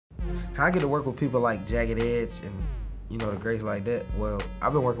How I get to work with people like Jagged Edge and, you know, the greats like that. Well,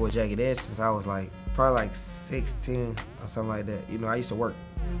 I've been working with Jagged Edge since I was like, probably like 16 or something like that. You know, I used to work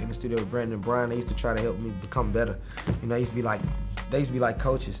in the studio with Brandon and Brian. They used to try to help me become better. You know, they used to be like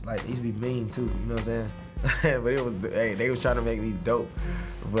coaches. Like, they used to be mean too, you know what I'm saying? But it was, hey, they was trying to make me dope.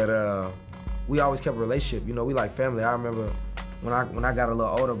 But we always kept a relationship. You know, we like family. I remember when I got a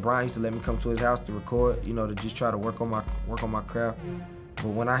little older, Brian used to let me come to his house to record, you know, to just try to work on my craft. But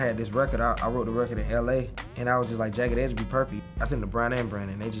when I had this record, I wrote the record in LA, and I was just like, Jagged Edge would be perfect. I sent it to Brian and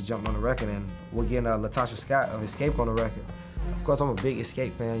Brandon, and they just jumped on the record, and we're getting LaTocha Scott of Escape on the record. Of course, I'm a big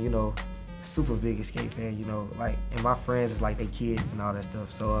Escape fan, you know, super big Escape fan, you know, like, and my friends is like they kids and all that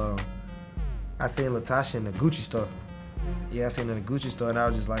stuff. So I seen LaTocha in the Gucci store. Yeah, I seen her in the Gucci store, and I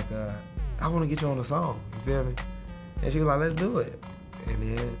was just like, I want to get you on the song, you feel me? And she was like, let's do it.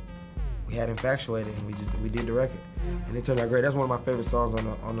 And then we had Infatuated, and we did the record, and it turned out great. That's one of my favorite songs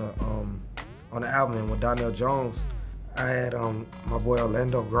on the album. And with Donell Jones, I had my boy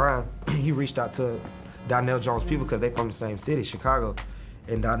Orlando Grind. He reached out to Donell Jones people because they from the same city, Chicago,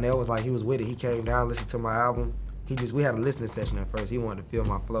 and Donell was like, he was with it. He came down, listened to my album. We had a listening session at first. He wanted to feel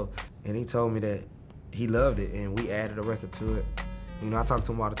my flow, and he told me that he loved it, and we added a record to it. You know, I talk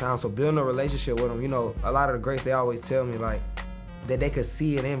to him all the time, so building a relationship with him, you know, a lot of the greats, they always tell me, like, that they could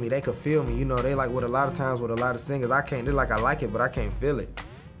see it in me, they could feel me, you know, they like, with a lot of times with a lot of singers, they're like, I like it, but I can't feel it.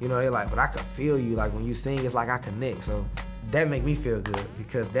 You know, they like, but I can feel you, like, when you sing, it's like I connect, so that make me feel good,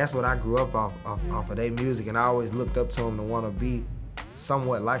 because that's what I grew up off of their music, and I always looked up to them to want to be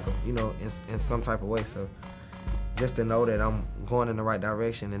somewhat like them, you know, in some type of way, so just to know that I'm going in the right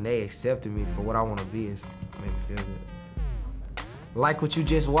direction and they accepted me for what I want to be is make me feel good. Like what you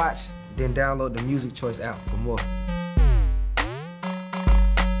just watched, then download the Music Choice app for more.